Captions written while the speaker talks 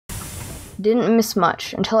Didn't miss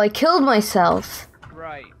much until I killed myself.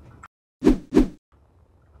 Right. And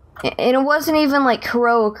it wasn't even like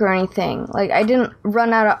heroic or anything. Like, I didn't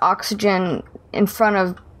run out of oxygen in front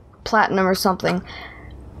of platinum or something.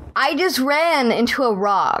 I just ran into a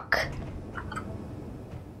rock.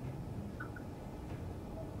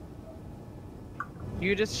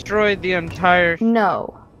 You destroyed the entire ship.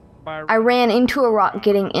 No. I ran into a rock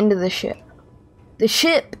getting into the ship. The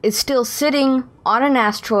ship is still sitting on an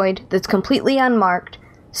asteroid that's completely unmarked,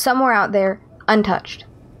 somewhere out there, untouched.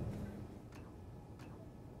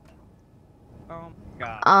 Oh my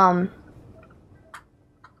god.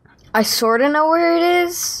 I sorta know where it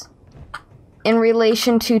is in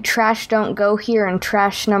relation to Trash Don't Go Here and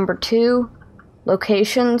Trash Number 2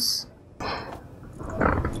 locations. I'm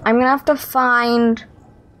gonna have to find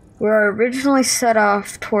where I originally set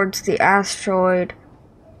off towards the asteroid,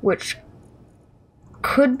 which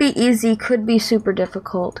could be easy, could be super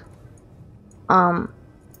difficult. I'm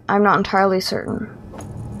not entirely certain.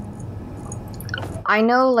 I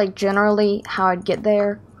know, like, generally how I'd get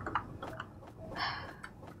there,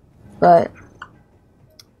 but,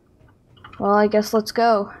 well, I guess let's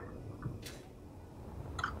go.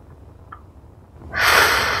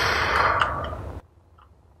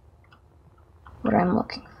 What I'm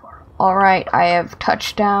looking for. Alright, I have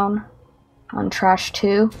touchdown on Trash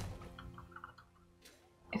 2.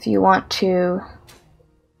 If you want to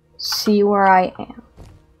see where I am.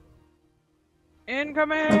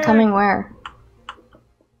 Incoming! Incoming where?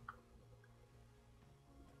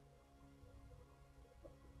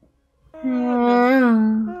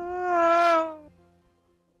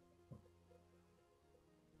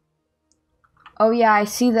 Oh yeah, I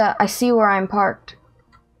see where I'm parked.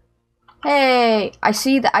 Hey, I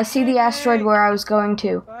see the asteroid where I was going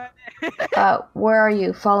to. Where are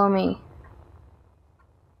you? Follow me.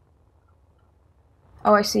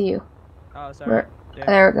 Oh, I see you. Oh, sorry.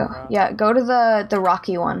 There we go. Yeah, go to the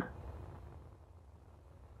rocky one.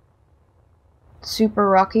 Super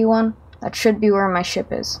rocky one. That should be where my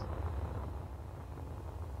ship is.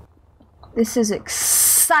 This is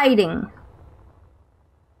exciting.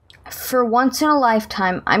 For once in a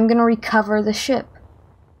lifetime, I'm gonna recover the ship.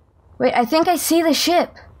 Wait, I think I see the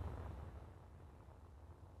ship.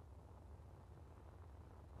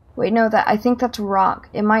 Wait, no, I think that's rock.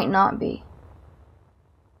 It might not be.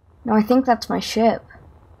 No, I think that's my ship.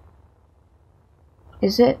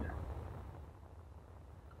 Is it?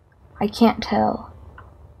 I can't tell.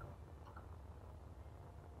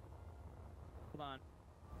 Hold on.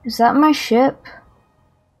 Is that my ship?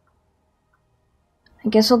 I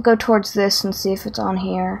guess I'll go towards this and see if it's on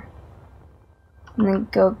here. And then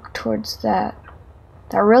go towards that.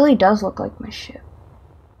 That really does look like my ship.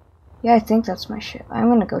 Yeah, I think that's my ship. I'm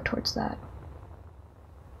gonna go towards that.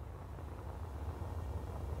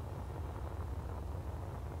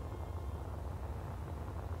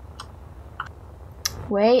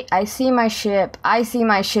 Wait, I see my ship. I see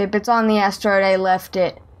my ship. It's on the asteroid. I left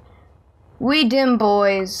it. We dim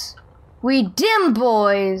boys. We dim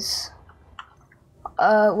boys.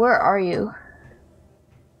 Where are you?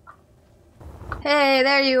 Hey,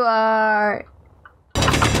 there you are.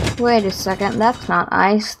 Wait a second. That's not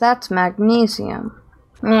ice. That's magnesium.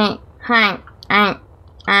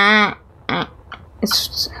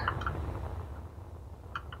 It's...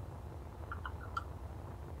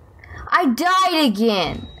 I died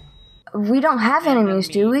again! We don't have enemies,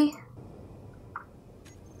 do we?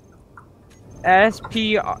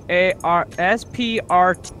 S.P.R.T.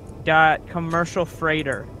 Commercial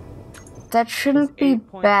freighter. That shouldn't be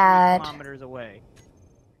bad. Kilometers away.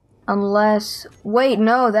 Unless... Wait,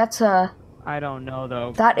 no, that's a... I don't know,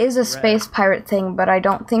 though. That is a space pirate thing, but I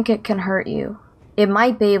don't think it can hurt you. It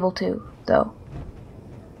might be able to, though.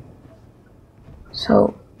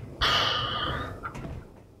 So...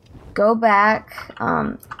 Go back,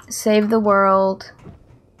 save the world,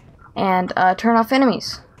 and turn off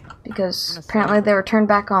enemies, because apparently they were turned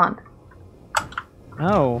back on.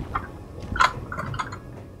 Oh.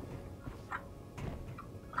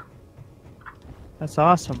 That's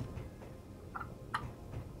awesome.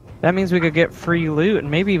 That means we could get free loot and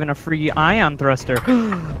maybe even a free ion thruster.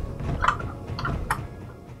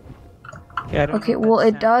 Yeah, okay, well,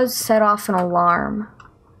 it does set off an alarm,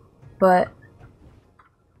 but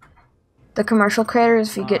the commercial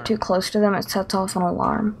creators, if you get too close to them, it sets off an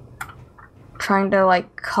alarm. Trying to,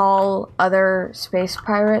 like, call other space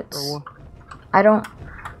pirates. I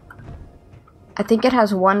think it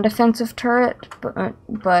has one defensive turret,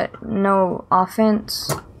 but no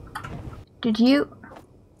offense. Did you?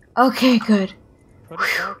 Okay, good.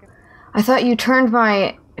 I thought you turned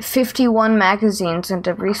my 51 magazines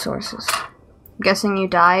into resources. Guessing you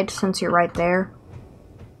died since you're right there.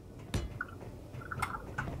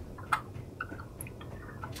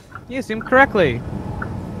 You assumed correctly.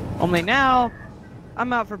 Only now,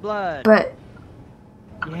 I'm out for blood. But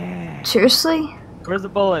Yeah. seriously? Where's the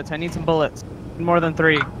bullets? I need some bullets. More than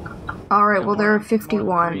 3. Alright, well there are More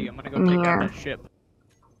 51 than 3. I'm gonna go in take out here. that ship.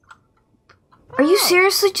 Are you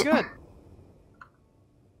seriously Good.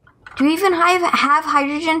 Do you even have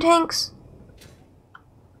hydrogen tanks?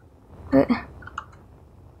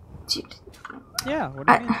 Yeah, what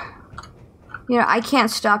do you mean? You know, I can't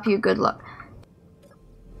stop you, good luck.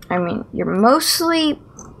 I mean, you're mostly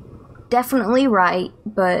definitely right,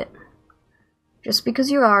 but just because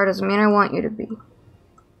you are doesn't mean I want you to be.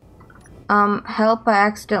 Help, I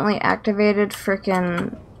accidentally activated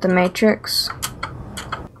frickin' the Matrix.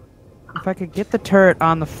 If I could get the turret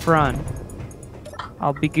on the front,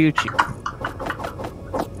 I'll be Gucci.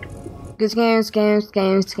 Games.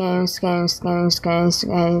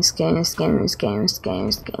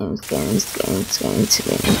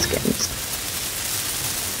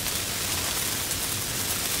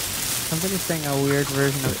 Somebody's saying a weird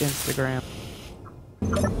version of Instagram.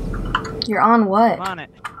 You're on what? I'm on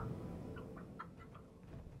it.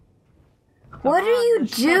 What are you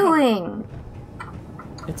doing?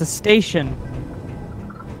 It's a station.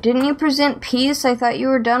 Didn't you present peace? I thought you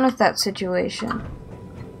were done with that situation.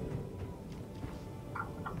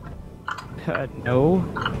 No.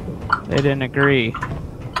 They didn't agree.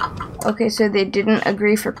 Okay, so they didn't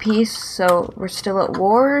agree for peace, so we're still at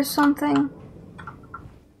war or something?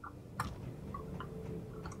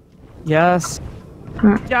 Yes.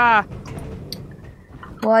 Yeah.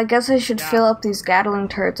 Well, I guess I should fill up these Gatling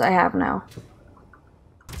turrets I have now.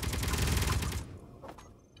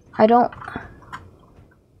 I don't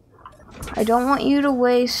want you to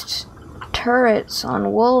waste turrets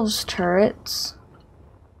on wolves' turrets.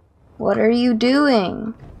 What are you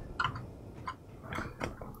doing?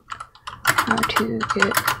 How to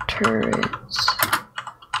get turrets.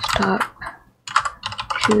 Stop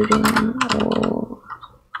shooting wolves.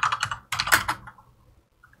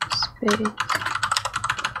 Space.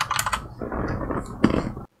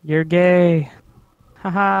 You're gay.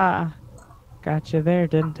 Haha. Got you there,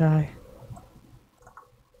 didn't I?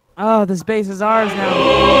 Oh, this base is ours now.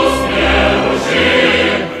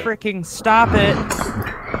 Freaking stop it.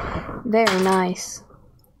 Very nice.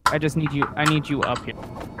 I need you up here.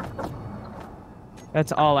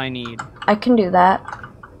 That's all I need. I can do that.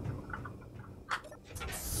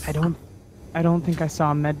 I don't think I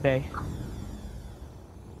saw a med bay.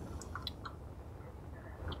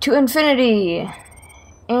 To infinity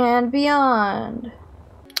and beyond.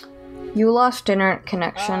 You lost internet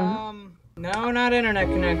connection. No, not internet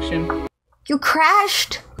connection. You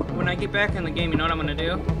crashed! When I get back in the game, you know what I'm gonna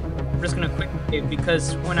do? I'm just gonna quick save,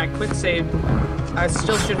 because when I quick save, I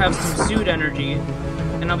still should have some suit energy,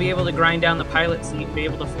 and I'll be able to grind down the pilot seat and be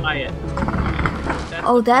able to fly it.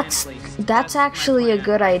 That's actually a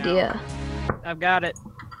good idea. I've got it.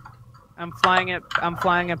 I'm flying it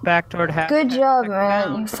back toward half. Good job,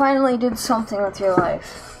 man. You finally did something with your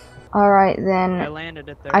life. Alright then. I landed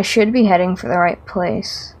it there. I should be heading for the right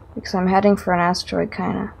place. Because I'm heading for an asteroid,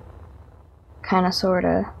 kinda,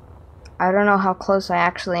 sorta. I don't know how close I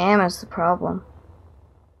actually am is the problem.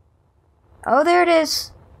 Oh, there it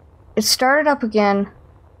is! It started up again.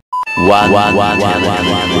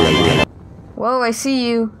 Whoa, I see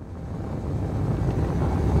you.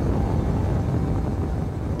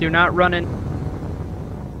 Do not run in.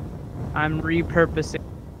 I'm repurposing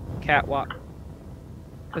catwalk.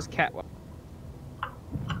 Just catwalk.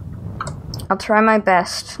 I'll try my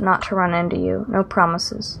best not to run into you. No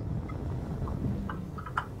promises.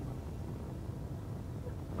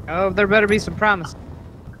 Oh, there better be some promise.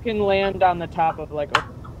 You can land on the top of land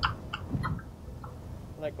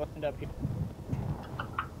up here.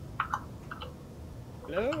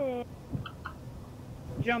 Hello.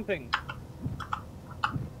 Jumping.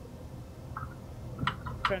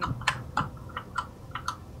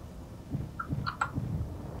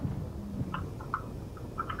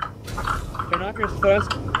 Turn off your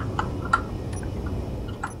thrust.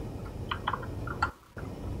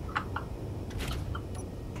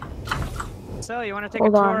 So, you want to take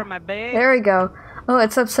Hold a tour on. of my base? There we go. Oh,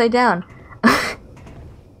 it's upside down.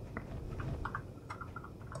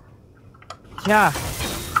 Yeah.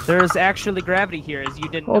 There's actually gravity here, as you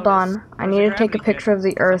didn't Hold notice. on. I need to take a picture of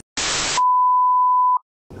the Earth.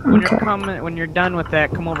 When you're done with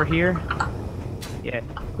that, come over here. Yeah.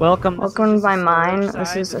 Welcome. Welcome to my mine.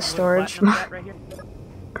 This is a storage mine. Right here.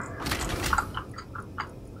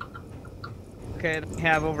 Okay, then we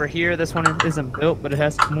have over here. This one isn't built, but it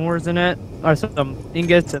has some moors in it. or some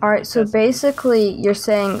ingots. Alright, so basically you're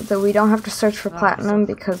saying that we don't have to search for platinum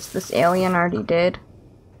because this alien already did?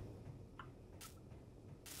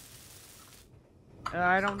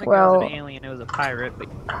 I don't think it was an alien, it was a pirate. But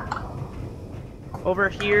over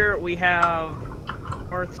here we have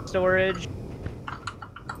north storage.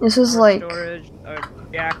 This is like... storage, a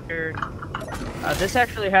reactor. This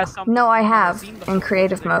actually has something... No, I have, in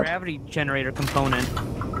creative mode. Gravity generator component.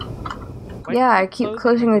 Yeah, I keep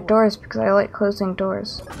closing the doors because I like closing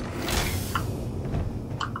doors.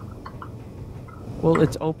 Well,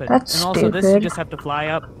 it's open. That's and also stupid. this you just have to fly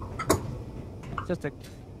up. Just a...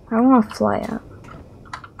 I don't want to fly up.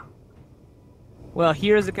 Well,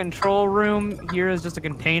 here's a control room. Here is just a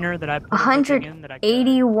container that I put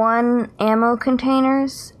 181 ammo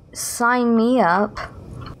containers? Sign me up.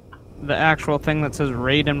 The actual thing that says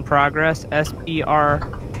raid in progress, S.P.R.T,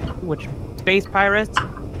 which space pirates.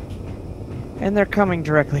 And they're coming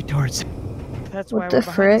directly towards it. That's why we're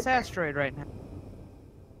behind this asteroid right now.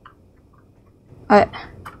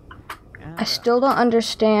 I still don't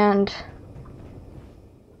understand.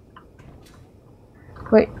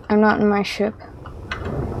 Wait, I'm not in my ship.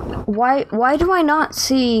 Why do I not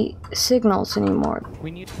see signals anymore?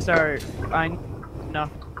 We need to start finding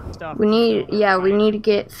enough stuff. We need to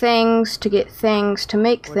get things to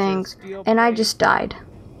make things, and I just died.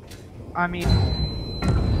 I mean,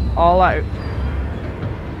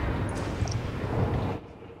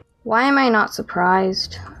 Why am I not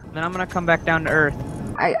surprised? Then I'm gonna come back down to Earth.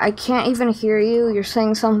 I can't even hear you. You're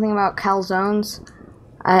saying something about calzones.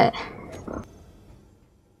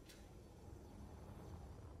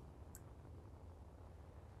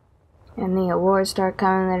 And the awards start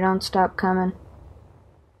coming, they don't stop coming.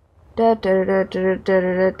 Da da da da da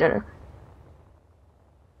da da da.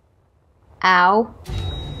 Ow.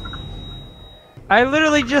 I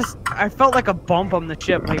literally I felt like a bump on the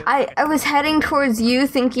ship. Like, I was heading towards you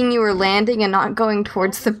thinking you were landing and not going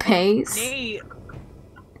towards the base. Nate.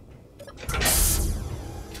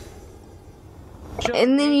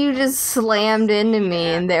 And then you just slammed into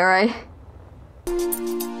me and there I...